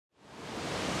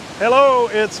Hello,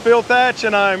 it's Phil Thatch,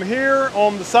 and I'm here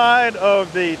on the side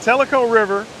of the Tellico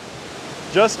River,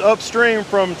 just upstream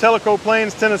from Tellico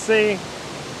Plains, Tennessee.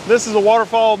 This is a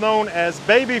waterfall known as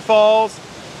Baby Falls,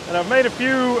 and I've made a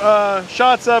few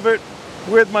shots of it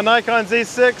with my Nikon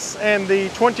Z6 and the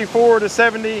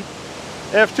 24-70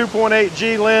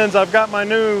 f2.8G lens. I've got my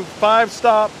new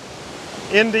 5-stop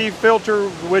ND filter,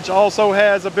 which also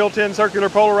has a built-in circular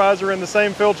polarizer in the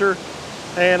same filter.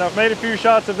 And I've made a few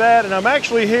shots of that, and I'm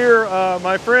actually here,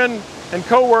 my friend and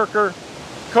co-worker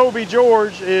Coby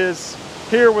George is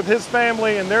here with his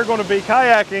family, and they're going to be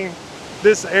kayaking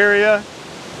this area.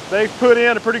 They've put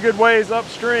in a pretty good ways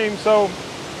upstream, so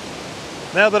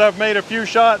now that I've made a few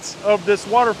shots of this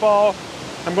waterfall,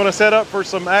 I'm going to set up for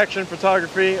some action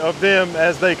photography of them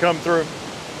as they come through.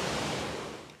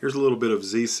 Here's a little bit of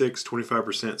Z6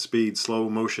 25% speed slow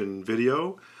motion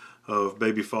video of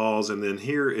Baby Falls, and then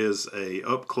here is a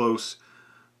up close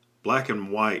black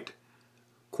and white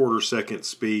 1/4 second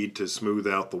speed to smooth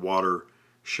out the water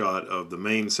shot of the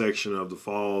main section of the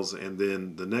falls. And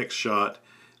then the next shot,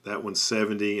 that one's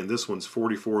 70 and this one's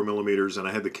 44 millimeters, and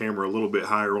I had the camera a little bit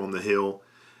higher on the hill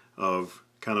of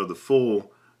kind of the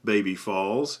full Baby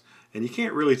Falls, and you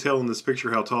can't really tell in this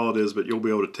picture how tall it is, but you'll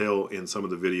be able to tell in some of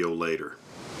the video later.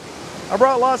 I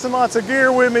brought lots and lots of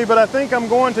gear with me, but I think I'm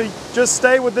going to just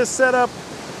stay with this setup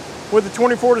with the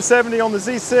 24-70 on the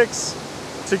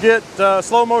Z6 to get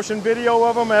slow motion video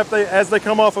of them as they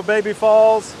come off of Baby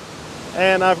Falls.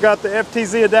 And I've got the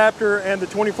FTZ adapter and the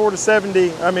 24-70,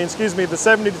 the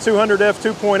 70-200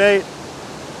 f2.8,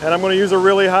 and I'm going to use a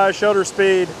really high shutter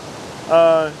speed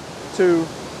to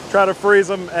try to freeze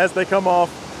them as they come off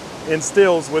in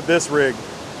stills with this rig.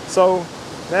 So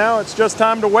now it's just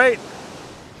time to wait.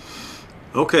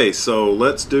 Okay, so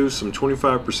let's do some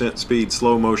 25% speed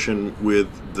slow motion with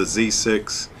the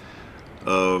Z6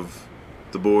 of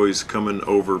the boys coming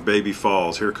over Baby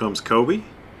Falls. Here comes Coby,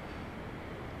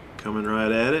 coming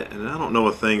right at it, and I don't know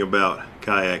a thing about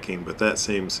kayaking, but that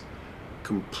seems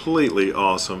completely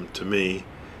awesome to me.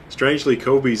 Strangely,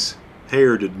 Coby's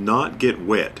hair did not get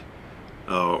wet,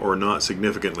 or not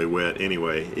significantly wet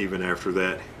anyway, even after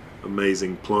that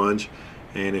amazing plunge.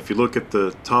 And if you look at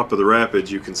the top of the rapids,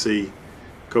 you can see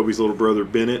Coby's little brother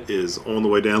Bennet is on the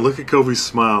way down. Look at Coby's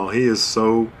smile. He is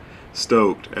so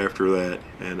stoked after that,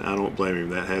 and I don't blame him.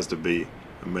 That has to be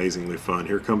amazingly fun.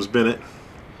 Here comes Bennet,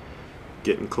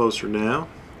 getting closer now.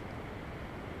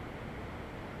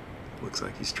 Looks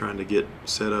like he's trying to get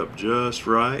set up just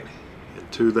right and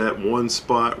to that one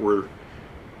spot where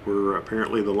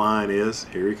apparently the line is.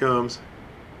 Here he comes.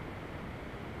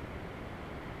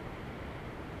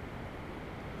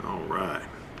 All right.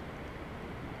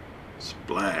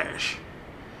 Splash.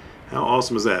 How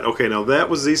awesome is that? Okay, now that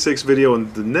was Z6 video,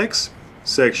 and the next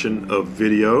section of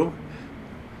video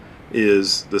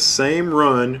is the same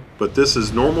run, but this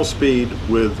is normal speed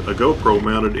with a GoPro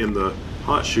mounted in the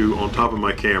hot shoe on top of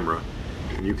my camera.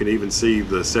 And you can even see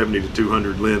the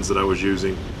 70-200 lens that I was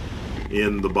using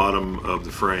in the bottom of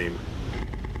the frame.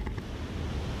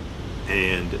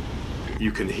 And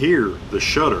you can hear the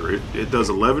shutter. It does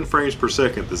 11 frames per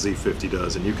second, the Z50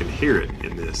 does, and you can hear it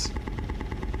in this.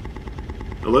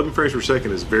 11 frames per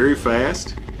second is very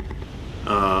fast.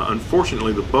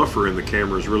 Unfortunately, the buffer in the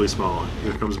camera is really small.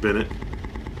 Here comes Bennet.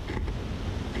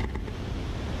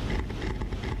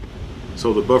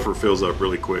 So the buffer fills up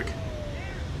really quick.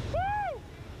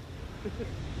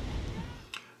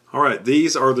 Alright,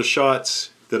 these are the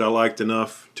shots that I liked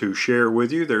enough to share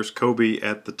with you. There's Coby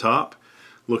at the top,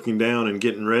 looking down and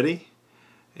getting ready.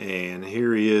 And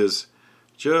here he is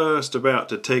just about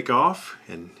to take off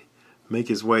and make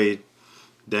his way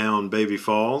down Baby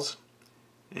Falls.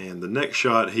 And the next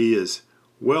shot, he is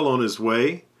well on his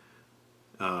way,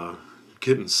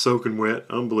 getting soaking wet,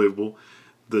 unbelievable.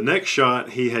 The next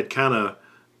shot, he had kind of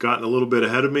gotten a little bit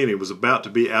ahead of me, and he was about to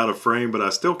be out of frame, but I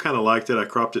still kind of liked it. I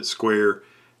cropped it square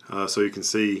so you can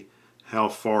see how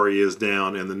far he is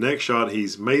down. And the next shot,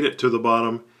 he's made it to the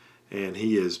bottom, and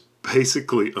he is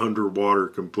basically underwater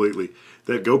completely.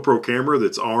 That GoPro camera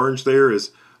that's orange there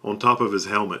is on top of his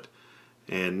helmet.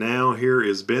 And now here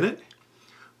is Bennet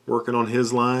working on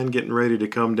his line, getting ready to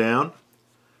come down.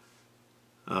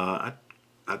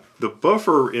 The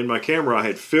buffer in my camera, I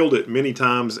had filled it many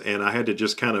times, and I had to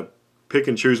just kind of pick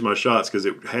and choose my shots because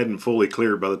it hadn't fully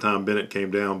cleared by the time Bennet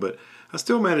came down. But I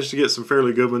still managed to get some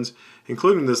fairly good ones,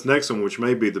 including this next one, which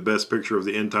may be the best picture of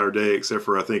the entire day, except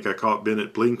for I think I caught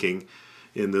Bennet blinking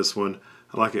in this one.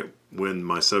 I like it when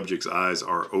my subject's eyes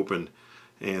are open.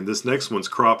 And this next one's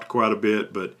cropped quite a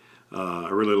bit, but I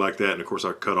really like that. And of course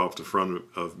I cut off the front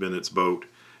of Bennet's boat.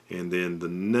 And then the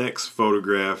next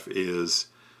photograph is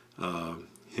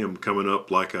him coming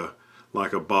up like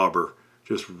a bobber,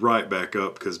 just right back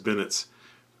up, because Bennet's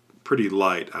pretty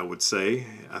light, I would say.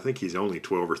 I think he's only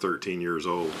 12 or 13 years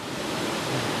old.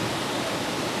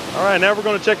 All right, now we're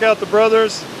going to check out the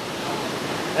brothers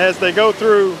as they go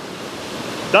through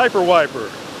Diaper Wiper.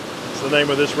 That's the name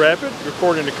of this rapid,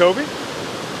 according to Coby.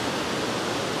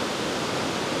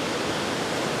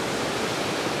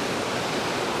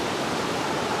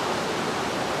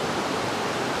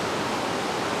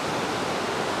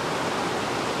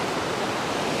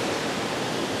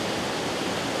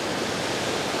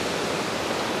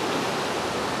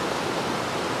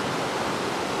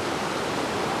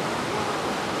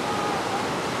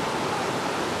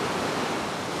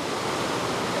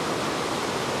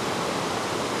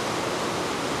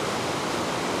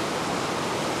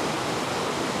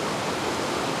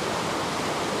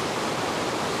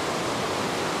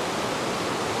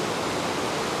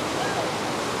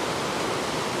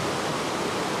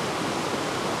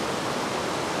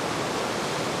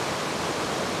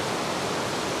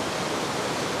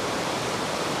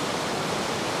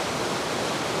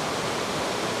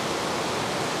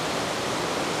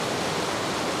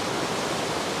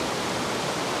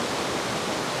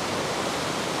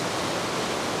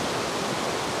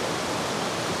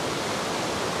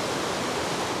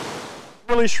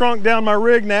 Really shrunk down my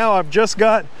rig now. I've just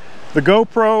got the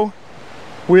GoPro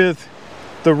with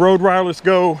the Rode Wireless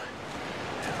Go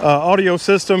audio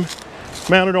system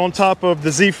mounted on top of the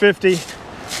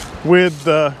Z50 with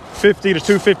the 50 to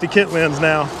 250 kit lens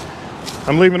now.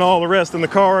 I'm leaving all the rest in the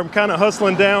car. I'm kind of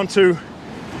hustling down to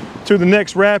the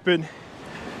next rapid.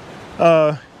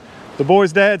 The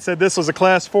boy's dad said this was a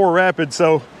class 4 rapid,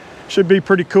 so should be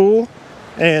pretty cool.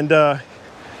 And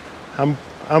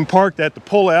I'm parked at the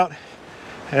pullout,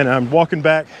 and I'm walking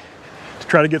back to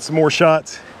try to get some more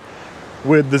shots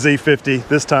with the Z50,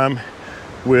 this time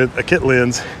with a kit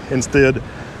lens instead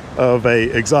of a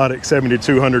exotic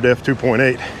 7200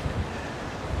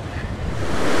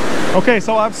 f2.8. Okay,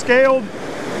 so I've scaled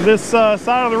this side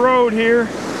of the road here,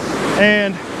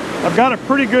 and I've got a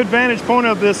pretty good vantage point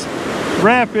of this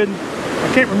rapid.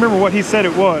 I can't remember what he said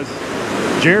it was.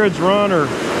 Jarod's Run or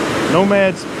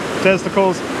Nomad's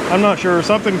Testicles. I'm not sure,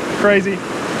 something crazy.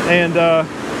 And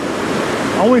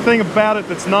only thing about it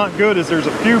that's not good is there's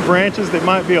a few branches that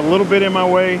might be a little bit in my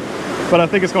way, but I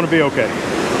think it's going to be okay.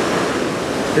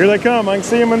 Here they come. I can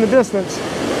see them in the distance.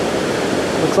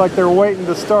 Looks like they're waiting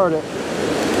to start it.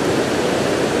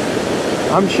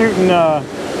 I'm shooting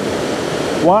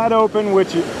wide open,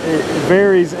 which it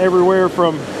varies everywhere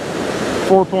from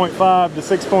 4.5 to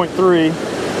 6.3.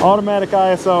 Automatic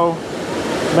ISO,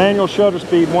 manual shutter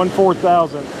speed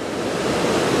 1/4000.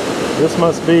 This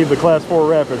must be the class 4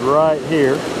 rapid right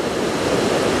here.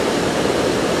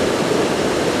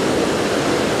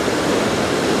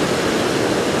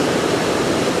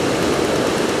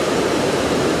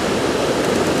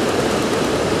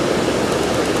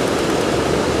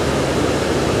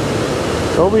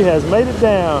 Coby has made it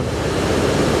down.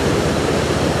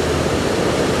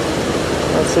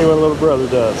 Let's see what little brother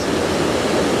does.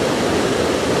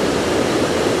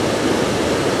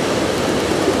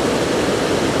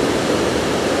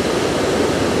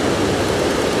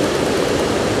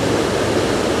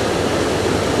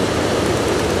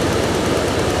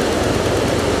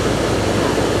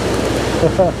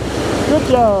 Good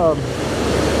job!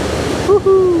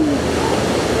 Woohoo!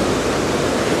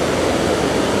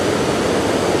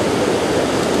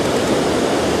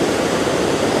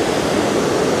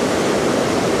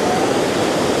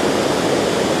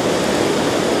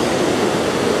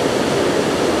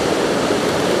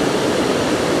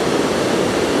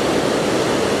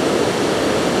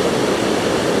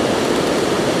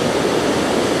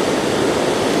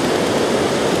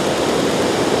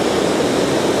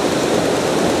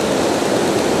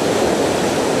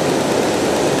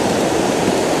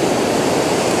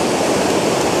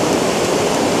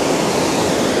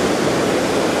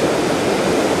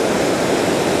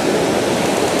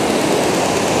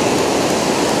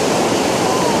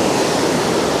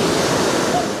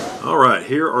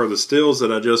 Here are the stills that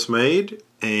I just made,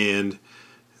 and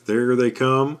there they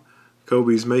come.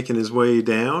 Coby's making his way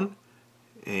down,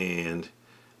 and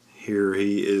here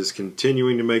he is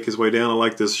continuing to make his way down. I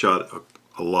like this shot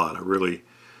a lot. I'm really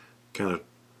kind of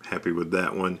happy with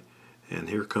that one. And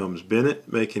here comes Bennet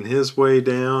making his way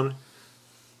down.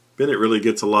 Bennet really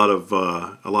gets a lot of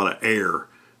air,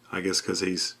 I guess, because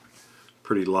he's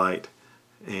pretty light,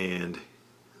 and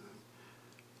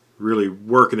really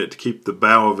working it to keep the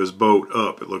bow of his boat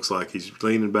up. It looks like he's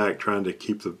leaning back trying to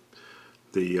keep the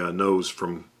nose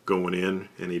from going in,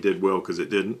 and he did well because it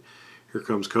didn't. Here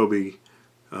comes Coby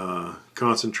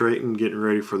concentrating, getting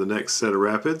ready for the next set of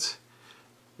rapids.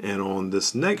 And on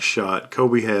this next shot,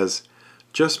 Coby has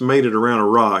just made it around a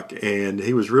rock, and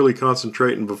he was really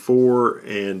concentrating before,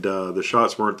 and the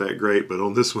shots weren't that great, but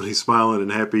on this one he's smiling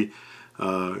and happy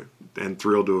and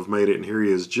thrilled to have made it. And here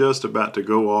he is just about to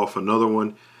go off another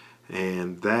one,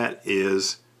 and that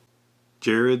is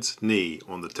Jarod's knee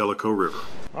on the Tellico River.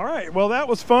 All right, well, that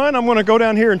was fun. I'm going to go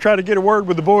down here and try to get a word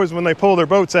with the boys when they pull their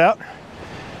boats out.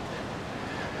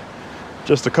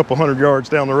 Just a couple hundred yards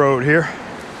down the road here.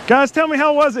 Guys, tell me,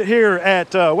 how was it here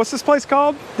at, what's this place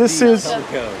called? This is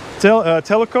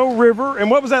Tellico River.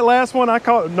 And what was that last one? I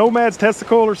call it Nomad's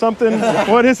Testicle or something.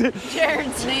 What is it?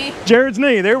 Jarod's knee. Jarod's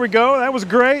knee, there we go. That was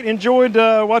great. Enjoyed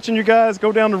watching you guys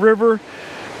go down the river.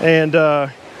 And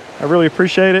I really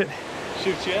appreciate it.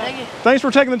 Shoot you out. Thanks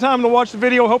for taking the time to watch the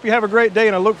video. Hope you have a great day,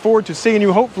 and I look forward to seeing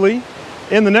you hopefully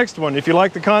in the next one. If you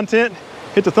like the content,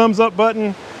 hit the thumbs up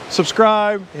button,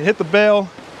 subscribe, and hit the bell,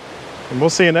 and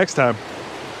we'll see you next time.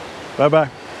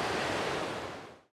 Bye-bye.